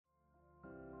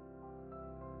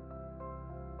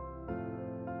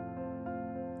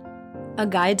A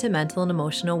guide to mental and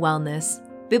emotional wellness,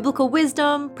 biblical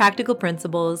wisdom, practical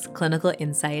principles, clinical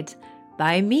insight,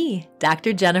 by me,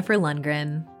 Dr. Jennifer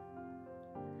Lundgren.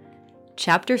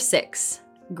 Chapter 6,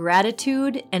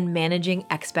 Gratitude and Managing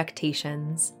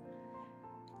Expectations.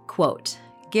 Quote,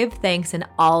 "Give thanks in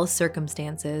all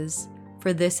circumstances,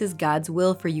 for this is God's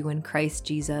will for you in Christ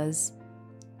Jesus."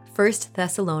 1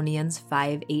 Thessalonians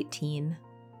 5:18.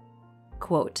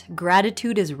 Quote,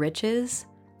 "Gratitude is riches,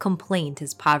 complaint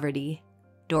is poverty."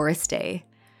 Doris Day.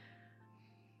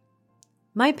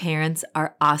 My parents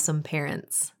are awesome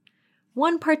parents.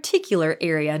 One particular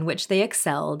area in which they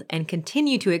excelled and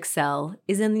continue to excel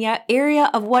is in the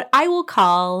area of what I will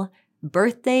call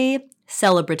birthday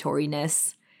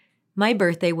celebratoriness. My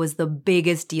birthday was the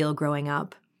biggest deal growing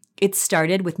up. It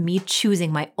started with me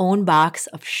choosing my own box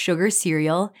of sugar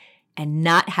cereal and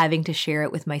not having to share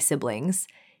it with my siblings.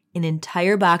 An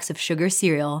entire box of sugar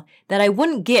cereal that I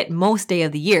wouldn't get most day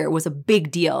of the year was a big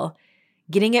deal.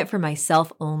 Getting it for myself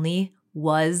only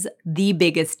was the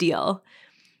biggest deal.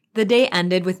 The day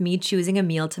ended with me choosing a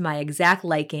meal to my exact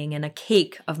liking and a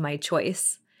cake of my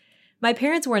choice. My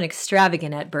parents weren't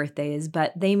extravagant at birthdays,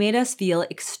 but they made us feel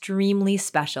extremely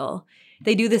special.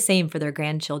 They do the same for their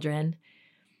grandchildren.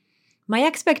 My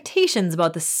expectations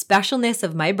about the specialness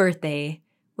of my birthday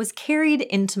was carried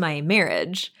into my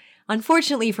marriage.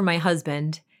 Unfortunately for my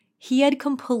husband, he had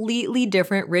completely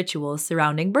different rituals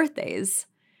surrounding birthdays.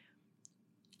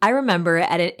 I remember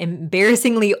at an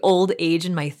embarrassingly old age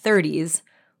in my 30s,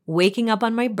 waking up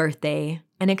on my birthday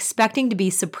and expecting to be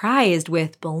surprised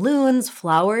with balloons,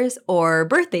 flowers, or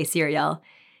birthday cereal.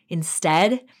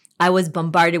 Instead, I was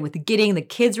bombarded with getting the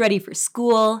kids ready for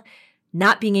school,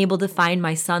 not being able to find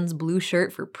my son's blue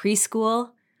shirt for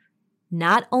preschool.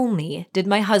 Not only did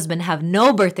my husband have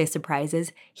no birthday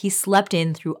surprises, he slept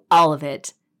in through all of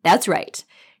it. That's right.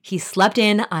 He slept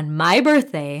in on my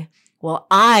birthday while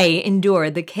I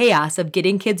endured the chaos of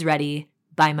getting kids ready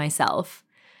by myself.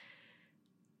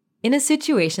 In a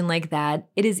situation like that,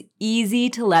 it is easy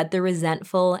to let the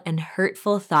resentful and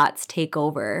hurtful thoughts take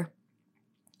over.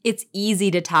 It's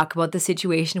easy to talk about the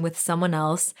situation with someone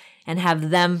else and have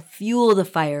them fuel the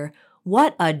fire.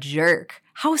 What a jerk.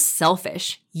 How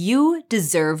selfish. You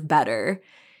deserve better.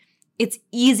 It's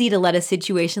easy to let a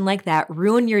situation like that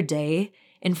ruin your day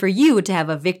and for you to have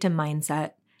a victim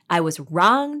mindset. I was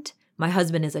wronged, my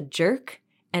husband is a jerk,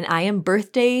 and I am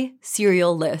birthday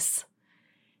cereal-less.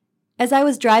 As I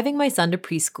was driving my son to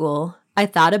preschool, I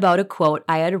thought about a quote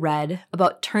I had read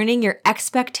about turning your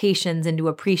expectations into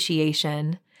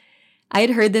appreciation. I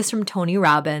had heard this from Tony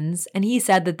Robbins, and he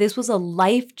said that this was a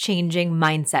life-changing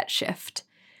mindset shift.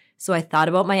 So I thought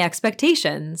about my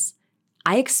expectations.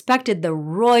 I expected the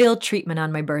royal treatment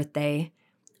on my birthday.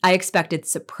 I expected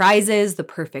surprises, the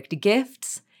perfect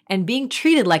gifts, and being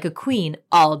treated like a queen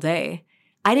all day.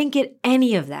 I didn't get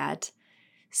any of that.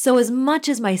 So as much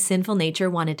as my sinful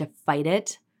nature wanted to fight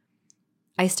it,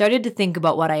 I started to think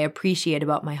about what I appreciate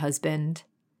about my husband.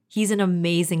 He's an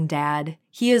amazing dad.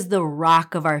 He is the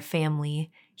rock of our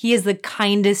family. He is the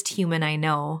kindest human I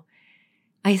know.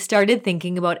 I started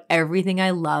thinking about everything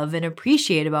I love and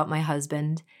appreciate about my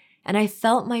husband, and I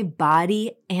felt my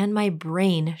body and my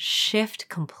brain shift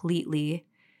completely.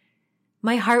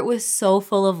 My heart was so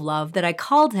full of love that I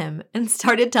called him and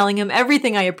started telling him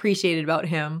everything I appreciated about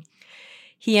him.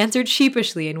 He answered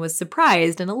sheepishly and was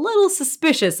surprised and a little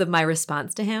suspicious of my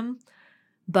response to him,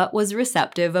 but was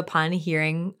receptive upon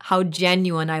hearing how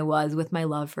genuine I was with my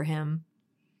love for him.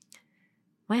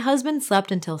 My husband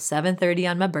slept until 7:30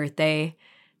 on my birthday.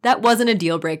 That wasn't a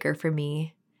deal breaker for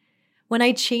me. When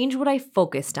I changed what I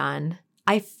focused on,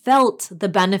 I felt the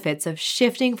benefits of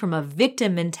shifting from a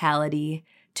victim mentality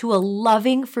to a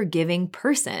loving, forgiving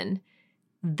person.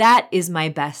 That is my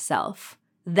best self.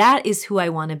 That is who I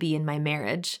want to be in my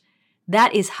marriage.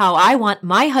 That is how I want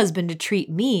my husband to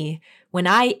treat me when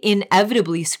I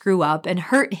inevitably screw up and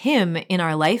hurt him in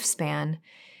our lifespan.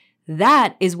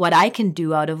 That is what I can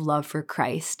do out of love for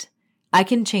Christ. I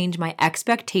can change my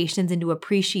expectations into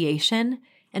appreciation,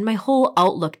 and my whole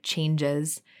outlook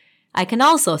changes. I can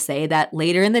also say that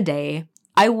later in the day,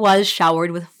 I was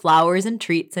showered with flowers and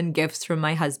treats and gifts from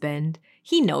my husband.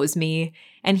 He knows me,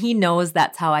 and he knows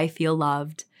that's how I feel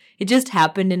loved. It just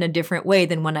happened in a different way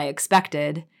than what I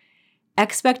expected.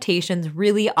 Expectations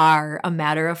really are a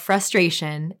matter of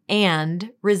frustration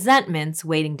and resentments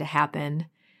waiting to happen.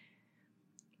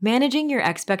 Managing your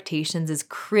expectations is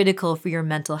critical for your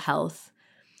mental health.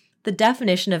 The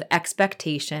definition of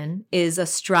expectation is a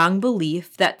strong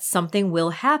belief that something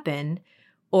will happen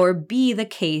or be the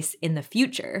case in the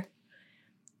future.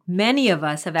 Many of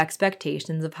us have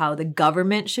expectations of how the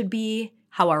government should be,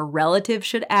 how our relatives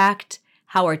should act,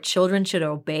 how our children should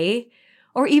obey,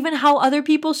 or even how other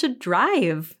people should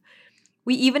drive.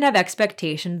 We even have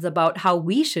expectations about how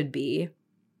we should be.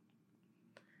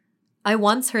 I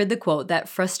once heard the quote that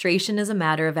frustration is a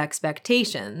matter of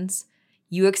expectations.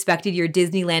 You expected your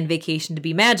Disneyland vacation to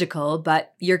be magical,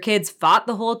 but your kids fought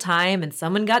the whole time and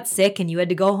someone got sick and you had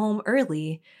to go home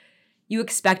early. You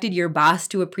expected your boss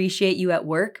to appreciate you at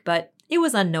work, but it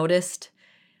was unnoticed.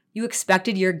 You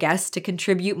expected your guests to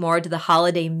contribute more to the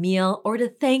holiday meal or to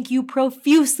thank you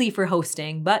profusely for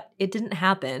hosting, but it didn't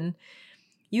happen.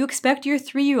 You expect your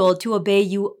 3-year-old to obey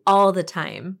you all the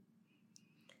time.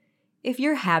 If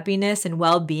your happiness and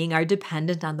well-being are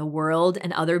dependent on the world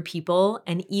and other people,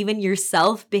 and even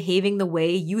yourself behaving the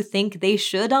way you think they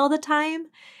should all the time,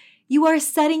 you are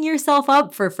setting yourself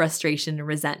up for frustration and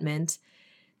resentment.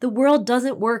 The world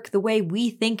doesn't work the way we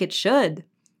think it should.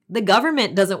 The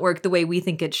government doesn't work the way we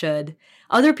think it should.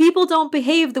 Other people don't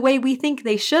behave the way we think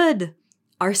they should.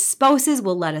 Our spouses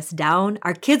will let us down,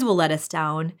 our kids will let us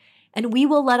down, and we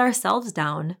will let ourselves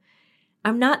down.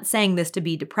 I'm not saying this to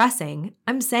be depressing.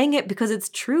 I'm saying it because it's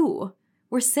true.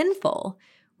 We're sinful.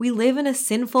 We live in a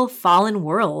sinful, fallen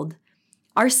world.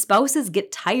 Our spouses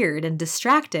get tired and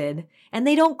distracted, and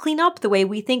they don't clean up the way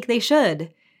we think they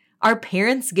should. Our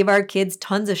parents give our kids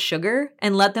tons of sugar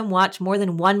and let them watch more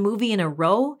than one movie in a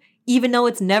row, even though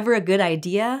it's never a good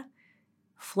idea.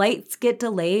 Flights get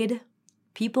delayed.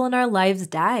 People in our lives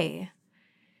die.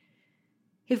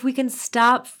 If we can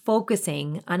stop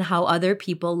focusing on how other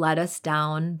people let us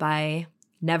down by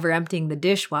never emptying the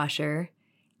dishwasher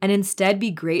and instead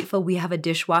be grateful we have a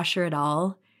dishwasher at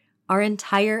all, our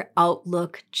entire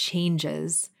outlook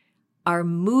changes. Our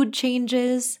mood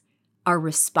changes, our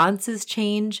responses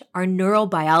change, our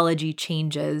neurobiology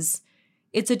changes.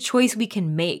 It's a choice we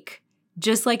can make,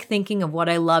 just like thinking of what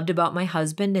I loved about my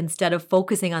husband instead of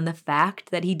focusing on the fact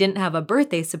that he didn't have a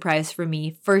birthday surprise for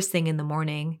me first thing in the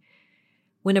morning.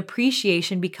 When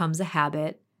appreciation becomes a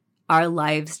habit, our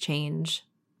lives change.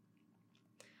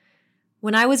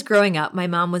 When I was growing up, my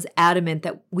mom was adamant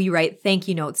that we write thank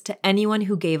you notes to anyone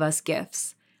who gave us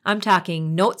gifts. I'm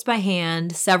talking notes by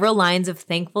hand, several lines of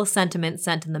thankful sentiment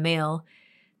sent in the mail.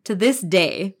 To this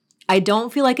day, I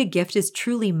don't feel like a gift is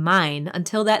truly mine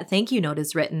until that thank you note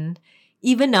is written.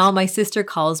 Even now, my sister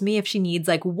calls me if she needs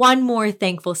one more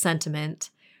thankful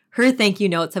sentiment. Her thank you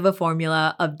notes have a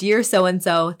formula of Dear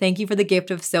So-and-so, thank you for the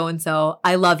gift of so-and-so.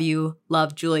 I love you.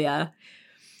 Love, Julia.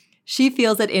 She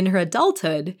feels that in her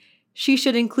adulthood, she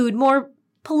should include more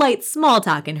polite small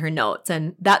talk in her notes,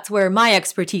 and that's where my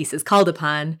expertise is called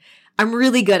upon. I'm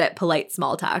really good at polite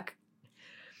small talk.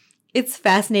 It's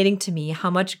fascinating to me how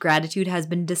much gratitude has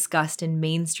been discussed in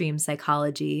mainstream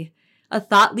psychology. A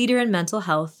thought leader in mental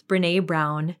health, Brené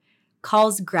Brown,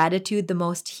 calls gratitude the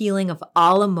most healing of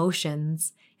all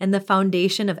emotions and the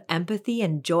foundation of empathy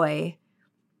and joy.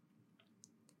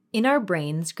 In our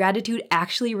brains, gratitude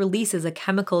actually releases a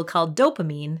chemical called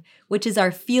dopamine, which is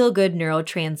our feel-good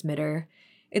neurotransmitter.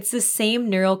 It's the same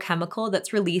neurochemical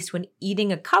that's released when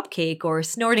eating a cupcake or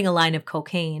snorting a line of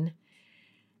cocaine.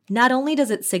 Not only does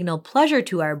it signal pleasure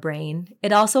to our brain,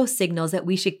 it also signals that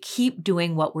we should keep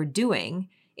doing what we're doing.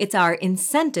 It's our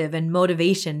incentive and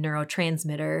motivation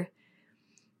neurotransmitter.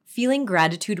 Feeling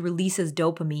gratitude releases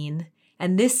dopamine,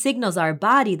 and this signals our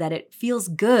body that it feels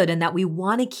good and that we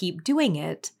want to keep doing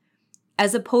it.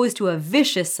 As opposed to a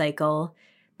vicious cycle,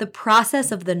 the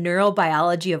process of the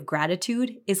neurobiology of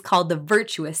gratitude is called the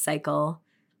virtuous cycle.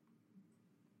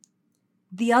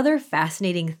 The other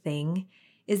fascinating thing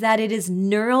is that it is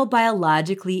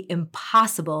neurobiologically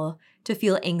impossible to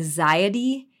feel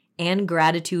anxiety and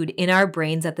gratitude in our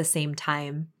brains at the same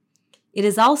time. It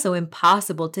is also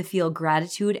impossible to feel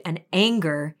gratitude and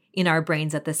anger in our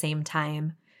brains at the same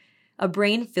time. A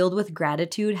brain filled with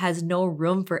gratitude has no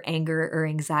room for anger or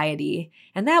anxiety,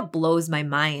 and that blows my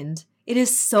mind. It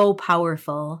is so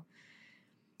powerful.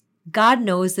 God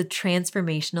knows the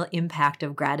transformational impact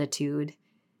of gratitude.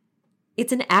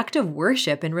 It's an act of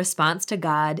worship in response to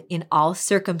God in all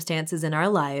circumstances in our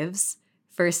lives,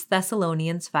 1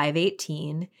 Thessalonians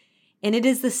 5:18, and it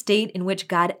is the state in which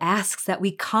God asks that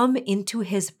we come into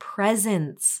His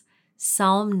presence,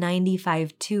 Psalm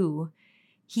 95:2.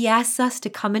 He asks us to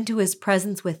come into His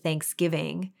presence with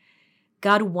thanksgiving.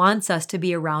 God wants us to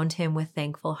be around Him with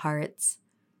thankful hearts.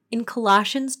 In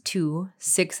Colossians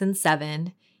 2:6 and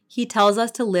 7, He tells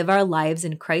us to live our lives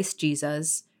in Christ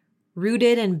Jesus,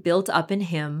 rooted and built up in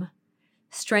Him,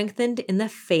 strengthened in the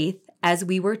faith as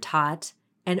we were taught,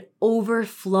 and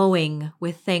overflowing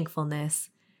with thankfulness.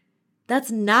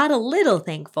 That's not a little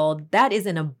thankful, that is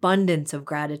an abundance of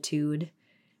gratitude.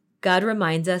 God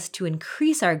reminds us to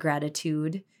increase our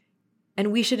gratitude,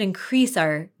 And we should increase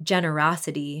our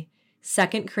generosity,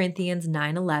 2 Corinthians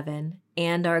 9:11,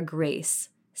 and our grace,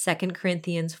 2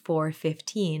 Corinthians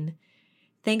 4:15.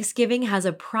 Thanksgiving has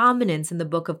a prominence in the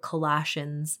book of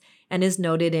Colossians and is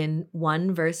noted in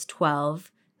 1 verse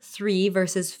 12, 3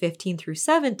 verses 15 through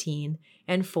 17,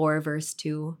 and 4 verse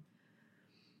 2.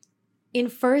 In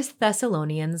 1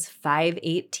 Thessalonians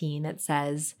 5:18 it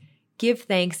says, "Give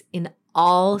thanks in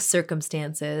all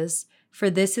circumstances, for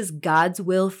this is God's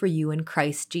will for you in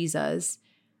Christ Jesus."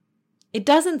 It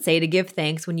doesn't say to give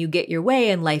thanks when you get your way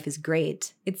and life is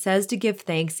great. It says to give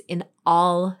thanks in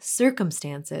all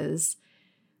circumstances.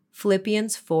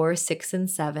 Philippians 4:6 and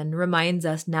 7 reminds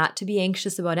us not to be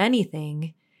anxious about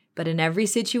anything, but in every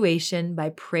situation,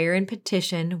 by prayer and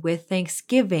petition, with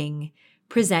thanksgiving,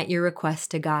 present your requests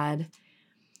to God.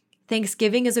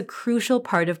 Thanksgiving is a crucial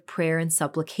part of prayer and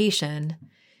supplication.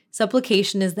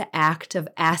 Supplication is the act of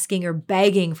asking or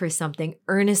begging for something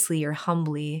earnestly or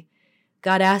humbly.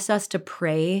 God asks us to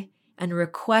pray and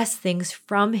request things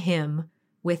from Him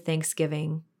with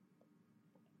thanksgiving.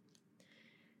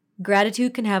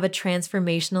 Gratitude can have a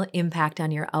transformational impact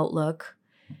on your outlook.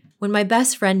 When my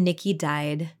best friend Nikki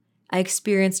died, I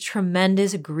experienced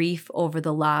tremendous grief over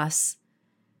the loss.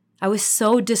 I was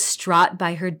so distraught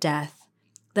by her death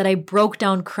that I broke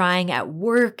down crying at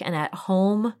work and at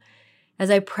home. As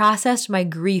I processed my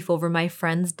grief over my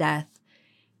friend's death,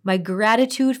 my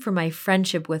gratitude for my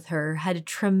friendship with her had a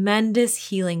tremendous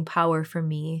healing power for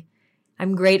me.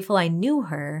 I'm grateful I knew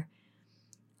her.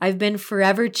 I've been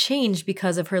forever changed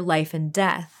because of her life and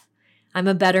death. I'm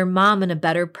a better mom and a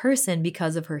better person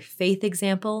because of her faith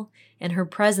example and her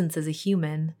presence as a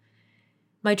human.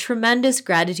 My tremendous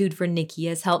gratitude for Nikki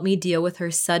has helped me deal with her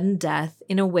sudden death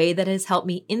in a way that has helped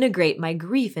me integrate my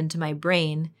grief into my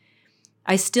brain.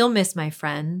 I still miss my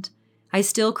friend. I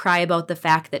still cry about the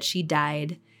fact that she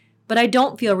died, but I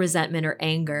don't feel resentment or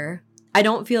anger. I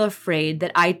don't feel afraid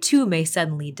that I too may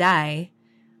suddenly die.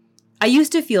 I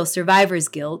used to feel survivor's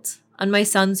guilt. On my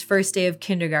son's first day of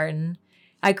kindergarten,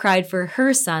 I cried for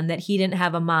her son that he didn't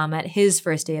have a mom at his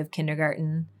first day of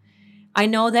kindergarten. I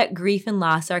know that grief and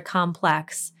loss are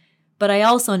complex, but I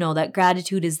also know that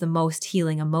gratitude is the most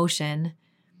healing emotion.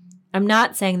 I'm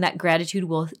not saying that gratitude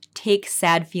will take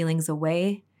sad feelings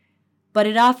away, but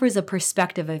it offers a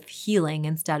perspective of healing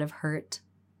instead of hurt.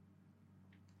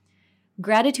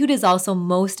 Gratitude is also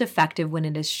most effective when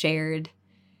it is shared.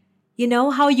 You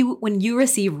know how when you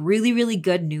receive really, really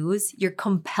good news, you're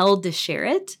compelled to share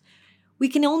it? We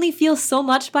can only feel so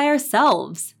much by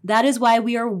ourselves. That is why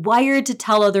we are wired to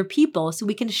tell other people so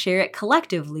we can share it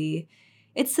collectively.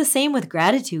 It's the same with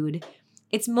gratitude.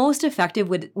 It's most effective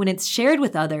when it's shared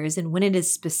with others and when it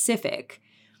is specific.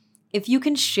 If you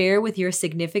can share with your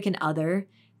significant other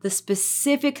the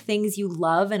specific things you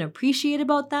love and appreciate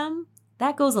about them,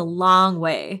 that goes a long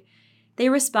way. They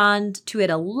respond to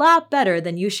it a lot better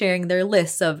than you sharing their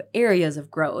lists of areas of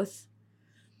growth.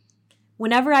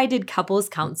 Whenever I did couples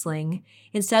counseling,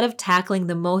 instead of tackling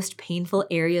the most painful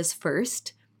areas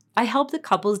first, I helped the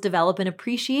couples develop an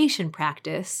appreciation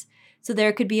practice so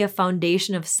there could be a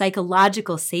foundation of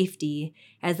psychological safety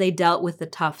as they dealt with the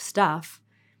tough stuff.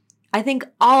 I think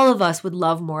all of us would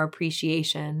love more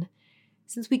appreciation.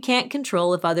 Since we can't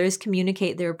control if others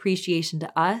communicate their appreciation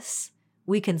to us,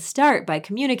 we can start by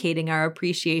communicating our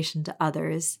appreciation to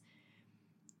others.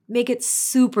 Make it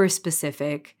super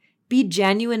specific, be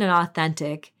genuine and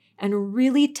authentic, and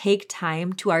really take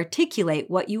time to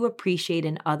articulate what you appreciate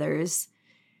in others.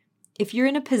 If you're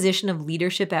in a position of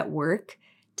leadership at work,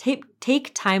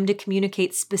 take time to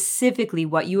communicate specifically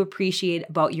what you appreciate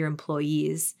about your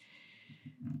employees.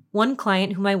 One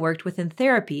client whom I worked with in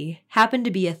therapy happened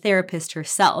to be a therapist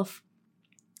herself,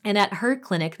 and at her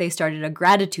clinic they started a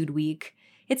gratitude week.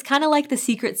 It's kind of like the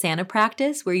Secret Santa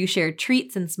practice where you share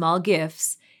treats and small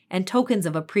gifts and tokens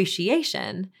of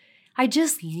appreciation. I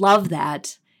just love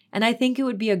that, and I think it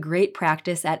would be a great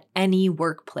practice at any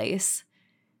workplace.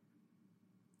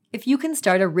 If you can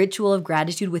start a ritual of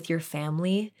gratitude with your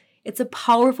family, it's a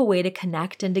powerful way to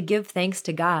connect and to give thanks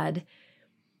to God.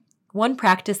 One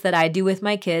practice that I do with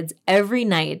my kids every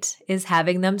night is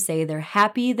having them say they're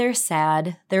happy, they're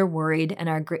sad, they're worried,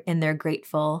 and they're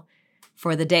grateful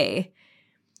for the day.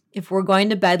 If we're going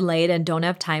to bed late and don't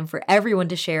have time for everyone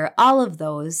to share all of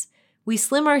those, we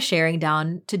slim our sharing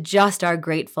down to just our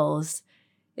gratefuls.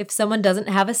 If someone doesn't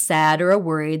have a sad or a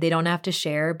worried, they don't have to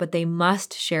share, but they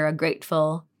must share a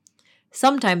grateful.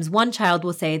 Sometimes one child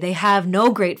will say they have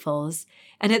no gratefuls,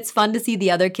 and it's fun to see the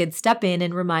other kids step in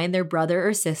and remind their brother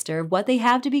or sister of what they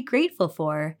have to be grateful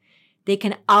for. They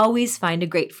can always find a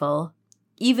grateful,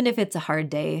 even if it's a hard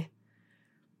day.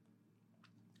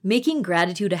 Making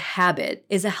gratitude a habit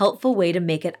is a helpful way to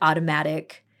make it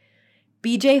automatic.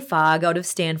 BJ Fogg out of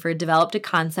Stanford developed a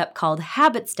concept called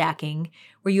habit stacking,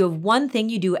 where you have one thing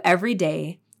you do every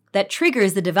day that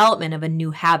triggers the development of a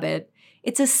new habit.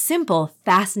 It's a simple,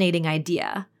 fascinating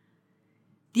idea.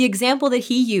 The example that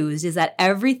he used is that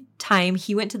every time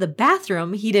he went to the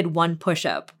bathroom, he did one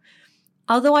push-up.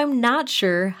 Although I'm not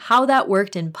sure how that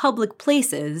worked in public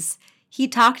places, he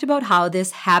talked about how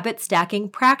this habit stacking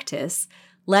practice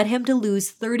led him to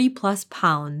lose 30 plus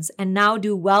pounds and now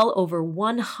do well over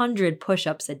 100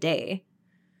 push-ups a day.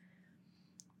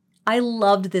 I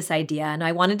loved this idea and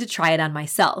I wanted to try it on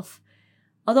myself.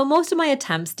 Although most of my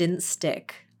attempts didn't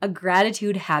stick, a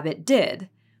gratitude habit did.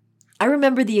 I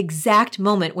remember the exact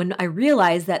moment when I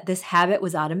realized that this habit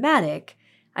was automatic.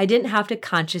 I didn't have to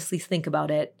consciously think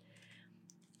about it.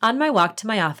 On my walk to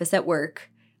my office at work,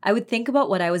 I would think about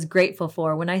what I was grateful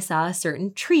for when I saw a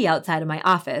certain tree outside of my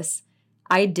office.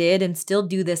 I did and still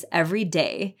do this every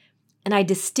day, and I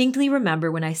distinctly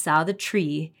remember when I saw the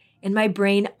tree and my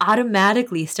brain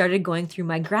automatically started going through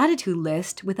my gratitude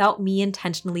list without me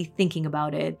intentionally thinking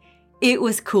about it. It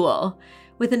was cool.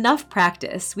 With enough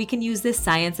practice, we can use this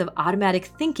science of automatic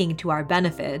thinking to our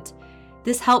benefit.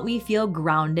 This helped me feel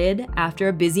grounded after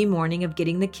a busy morning of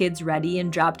getting the kids ready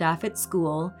and dropped off at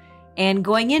school, and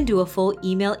going into a full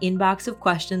email inbox of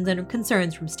questions and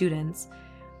concerns from students.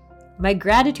 My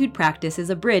gratitude practice is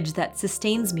a bridge that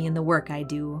sustains me in the work I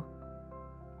do.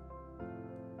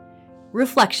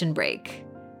 Reflection break.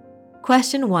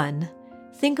 Question 1.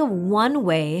 Think of one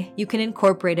way you can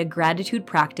incorporate a gratitude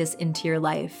practice into your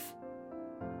life.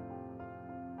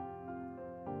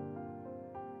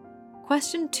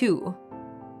 Question 2.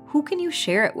 Who can you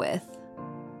share it with?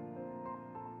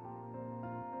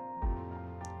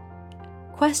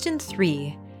 Question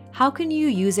 3. How can you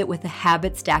use it with a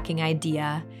habit stacking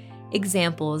idea?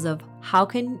 Examples of how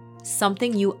can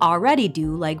something you already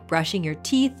do, like brushing your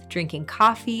teeth, drinking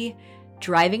coffee,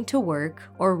 driving to work,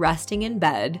 or resting in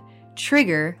bed,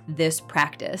 trigger this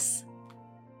practice.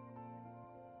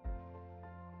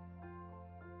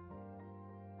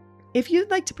 If you'd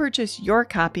like to purchase your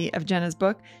copy of Jenna's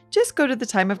book, just go to the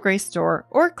Time of Grace store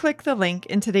or click the link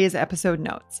in today's episode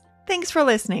notes. Thanks for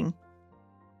listening.